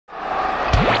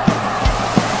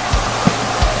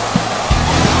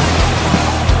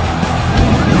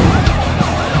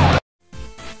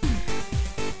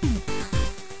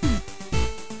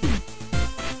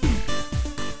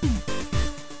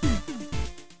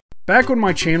Back when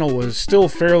my channel was still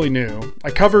fairly new,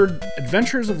 I covered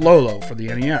Adventures of Lolo for the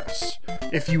NES.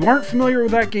 If you aren't familiar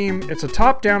with that game, it's a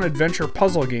top-down adventure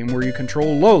puzzle game where you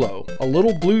control Lolo, a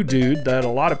little blue dude that a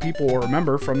lot of people will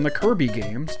remember from the Kirby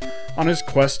games, on his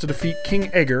quest to defeat King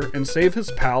Edgar and save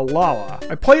his pal Lala.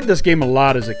 I played this game a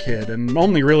lot as a kid, and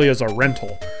only really as a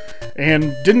rental,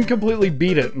 and didn't completely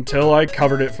beat it until I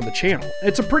covered it for the channel.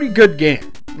 It's a pretty good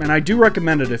game, and I do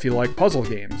recommend it if you like puzzle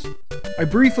games. I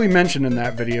briefly mentioned in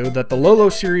that video that the Lolo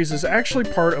series is actually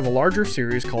part of a larger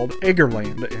series called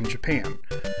Eggerland in Japan.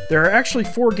 There are actually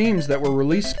 4 games that were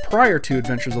released prior to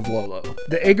Adventures of Lolo.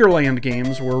 The Eggerland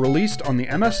games were released on the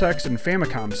MSX and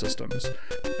Famicom systems.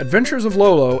 Adventures of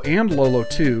Lolo and Lolo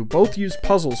 2 both use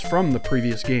puzzles from the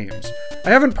previous games. I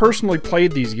haven't personally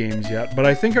played these games yet, but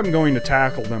I think I'm going to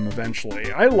tackle them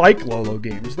eventually. I like Lolo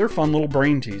games, they're fun little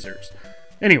brain teasers.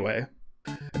 Anyway,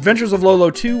 Adventures of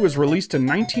Lolo 2 was released in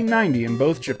 1990 in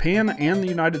both Japan and the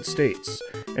United States,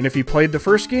 and if you played the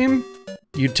first game,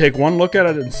 you'd take one look at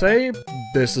it and say,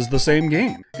 this is the same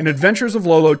game. In Adventures of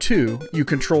Lolo 2, you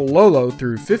control Lolo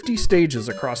through 50 stages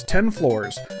across 10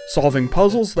 floors, solving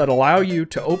puzzles that allow you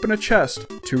to open a chest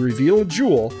to reveal a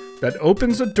jewel that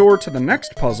opens a door to the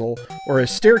next puzzle or a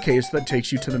staircase that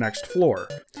takes you to the next floor.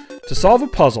 To solve a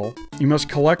puzzle, you must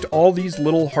collect all these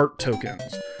little heart tokens,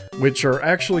 which are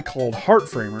actually called heart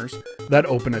framers, that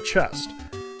open a chest.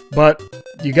 But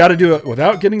you gotta do it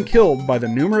without getting killed by the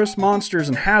numerous monsters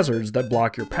and hazards that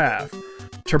block your path.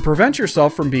 To prevent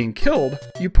yourself from being killed,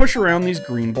 you push around these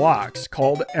green blocks,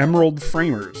 called emerald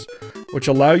framers, which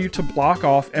allow you to block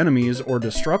off enemies or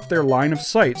disrupt their line of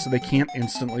sight so they can't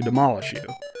instantly demolish you.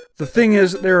 The thing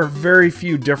is, there are very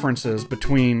few differences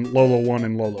between Lolo 1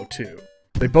 and Lolo 2.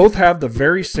 They both have the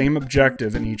very same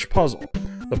objective in each puzzle.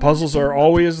 The puzzles are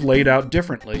always laid out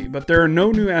differently, but there are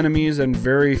no new enemies and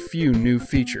very few new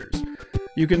features.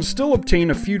 You can still obtain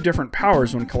a few different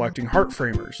powers when collecting heart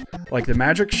framers, like the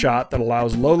magic shot that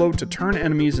allows Lolo to turn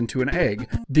enemies into an egg.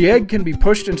 The egg can be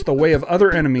pushed into the way of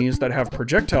other enemies that have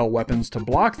projectile weapons to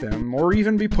block them, or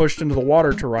even be pushed into the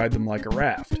water to ride them like a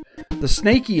raft. The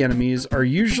snaky enemies are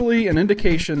usually an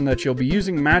indication that you'll be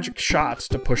using magic shots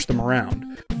to push them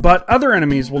around, but other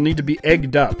enemies will need to be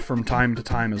egged up from time to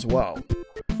time as well.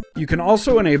 You can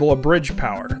also enable a bridge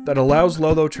power that allows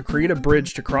Lolo to create a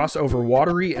bridge to cross over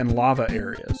watery and lava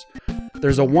areas.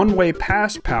 There's a one-way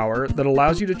pass power that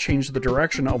allows you to change the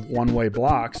direction of one-way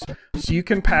blocks so you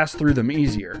can pass through them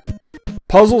easier.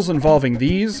 Puzzles involving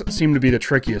these seem to be the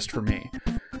trickiest for me.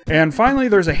 And finally,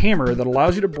 there's a hammer that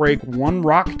allows you to break one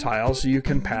rock tile so you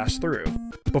can pass through.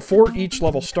 Before each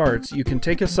level starts, you can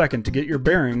take a second to get your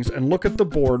bearings and look at the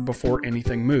board before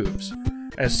anything moves.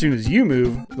 As soon as you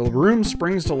move, the room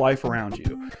springs to life around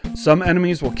you. Some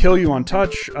enemies will kill you on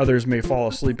touch, others may fall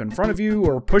asleep in front of you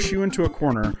or push you into a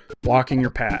corner, blocking your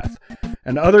path,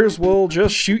 and others will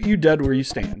just shoot you dead where you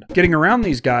stand. Getting around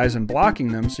these guys and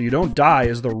blocking them so you don't die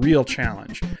is the real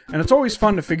challenge, and it's always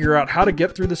fun to figure out how to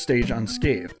get through the stage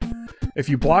unscathed. If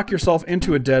you block yourself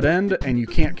into a dead end and you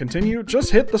can't continue,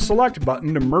 just hit the select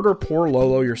button to murder poor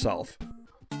Lolo yourself.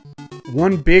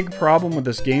 One big problem with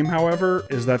this game, however,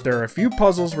 is that there are a few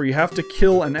puzzles where you have to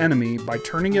kill an enemy by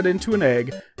turning it into an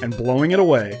egg and blowing it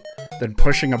away, then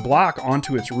pushing a block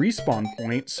onto its respawn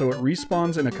point so it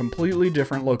respawns in a completely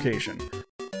different location.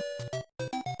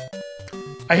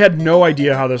 I had no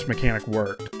idea how this mechanic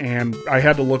worked, and I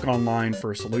had to look online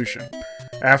for a solution.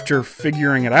 After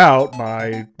figuring it out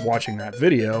by watching that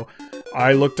video,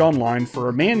 I looked online for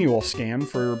a manual scan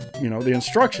for, the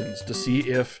instructions to see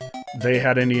if they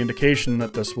had any indication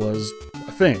that this was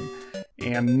a thing.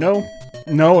 And no,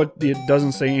 it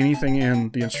doesn't say anything in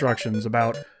the instructions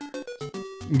about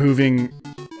moving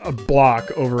a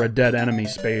block over a dead enemy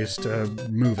space to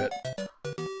move it.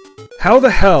 How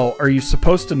the hell are you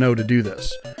supposed to know to do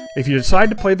this? If you decide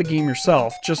to play the game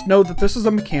yourself, just know that this is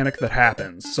a mechanic that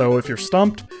happens, so if you're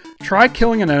stumped, try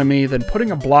killing an enemy, then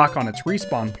putting a block on its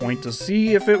respawn point to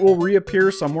see if it will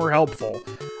reappear somewhere helpful.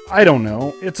 I don't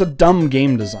know, it's a dumb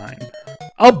game design.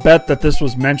 I'll bet that this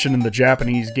was mentioned in the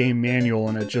Japanese game manual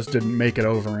and it just didn't make it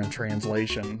over in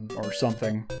translation or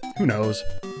something. Who knows?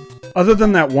 Other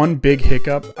than that one big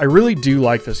hiccup, I really do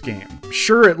like this game.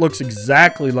 Sure, it looks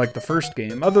exactly like the first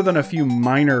game, other than a few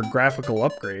minor graphical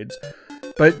upgrades,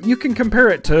 but you can compare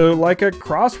it to like a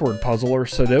crossword puzzle or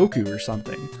Sudoku or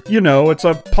something. It's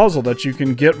a puzzle that you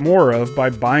can get more of by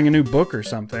buying a new book or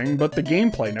something, but the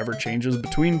gameplay never changes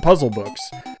between puzzle books.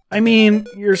 I mean,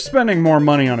 you're spending more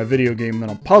money on a video game than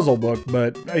a puzzle book,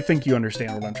 but I think you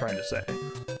understand what I'm trying to say.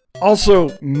 Also,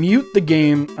 mute the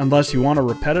game unless you want a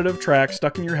repetitive track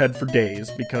stuck in your head for days,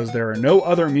 because there are no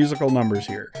other musical numbers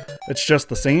here. It's just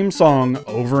the same song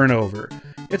over and over.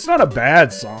 It's not a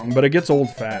bad song, but it gets old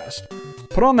fast.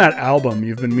 Put on that album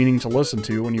you've been meaning to listen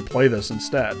to when you play this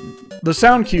instead. The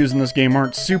sound cues in this game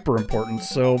aren't super important,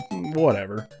 so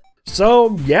whatever.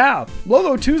 So yeah,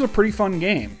 Lolo 2 is a pretty fun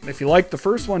game. If you like the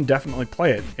first one, definitely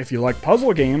play it. If you like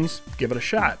puzzle games, give it a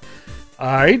shot.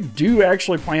 I do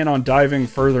actually plan on diving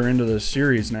further into this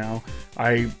series now.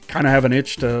 I kind of have an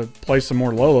itch to play some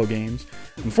more Lolo games.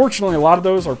 Unfortunately, a lot of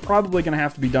those are probably going to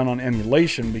have to be done on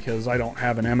emulation because I don't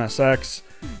have an MSX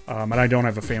and I don't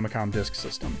have a Famicom disk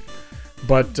system.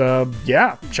 But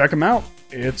yeah, check them out.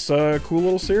 It's a cool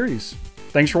little series.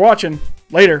 Thanks for watching.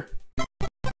 Later.